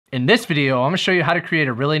In this video, I'm gonna show you how to create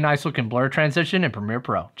a really nice looking blur transition in Premiere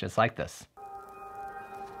Pro, just like this.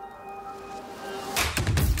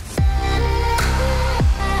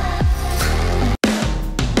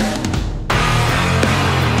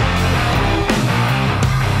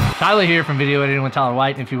 Tyler here from Video Editing with Tyler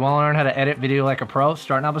White. And if you want to learn how to edit video like a pro,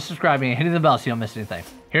 start now by subscribing and hitting the bell so you don't miss anything.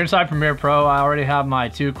 Here inside Premiere Pro, I already have my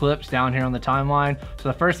 2 clips down here on the timeline. So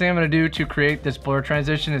the first thing I'm going to do to create this blur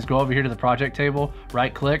transition is go over here to the project table,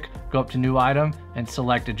 right click, go up to new item and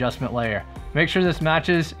select adjustment layer. Make sure this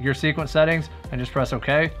matches your sequence settings and just press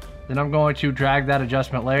OK. Then I'm going to drag that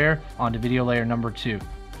adjustment layer onto video layer number 2.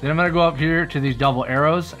 Then I'm going to go up here to these double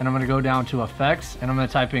arrows and I'm going to go down to effects and I'm going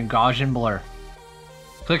to type in Gaussian blur.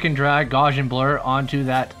 Click and drag Gaussian blur onto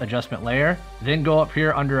that adjustment layer. Then go up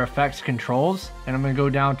here under effects controls and I'm going to go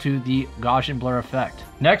down to the Gaussian blur effect.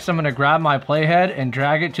 Next, I'm going to grab my playhead and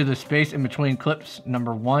drag it to the space in between clips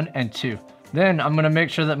number 1 and 2. Then I'm going to make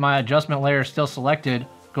sure that my adjustment layer is still selected.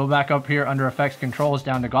 Go back up here under effects controls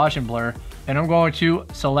down to Gaussian blur and I'm going to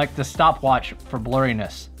select the stopwatch for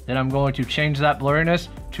blurriness. Then I'm going to change that blurriness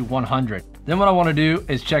to 100. Then what I want to do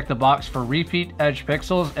is check the box for repeat edge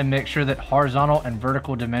pixels and make sure that horizontal and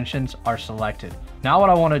vertical dimensions are selected. Now what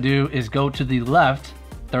I want to do is go to the left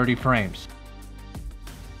 30 frames.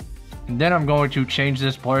 And then I'm going to change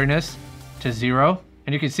this blurriness to 0.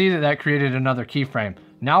 And you can see that that created another keyframe.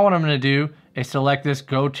 Now what I'm going to do is select this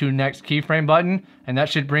go to next keyframe button and that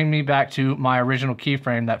should bring me back to my original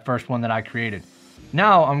keyframe, that first one that I created.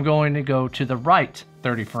 Now I'm going to go to the right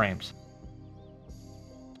 30 frames.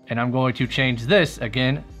 And I'm going to change this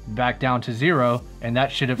again back down to 0 and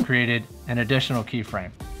that should have created an additional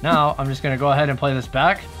keyframe. Now I'm just going to go ahead and play this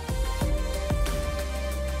back.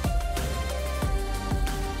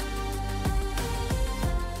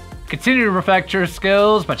 Continue to perfect your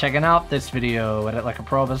skills by checking out this video. Edit like a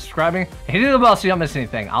pro by subscribing and hitting the bell so you don't miss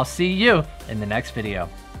anything. I'll see you in the next video.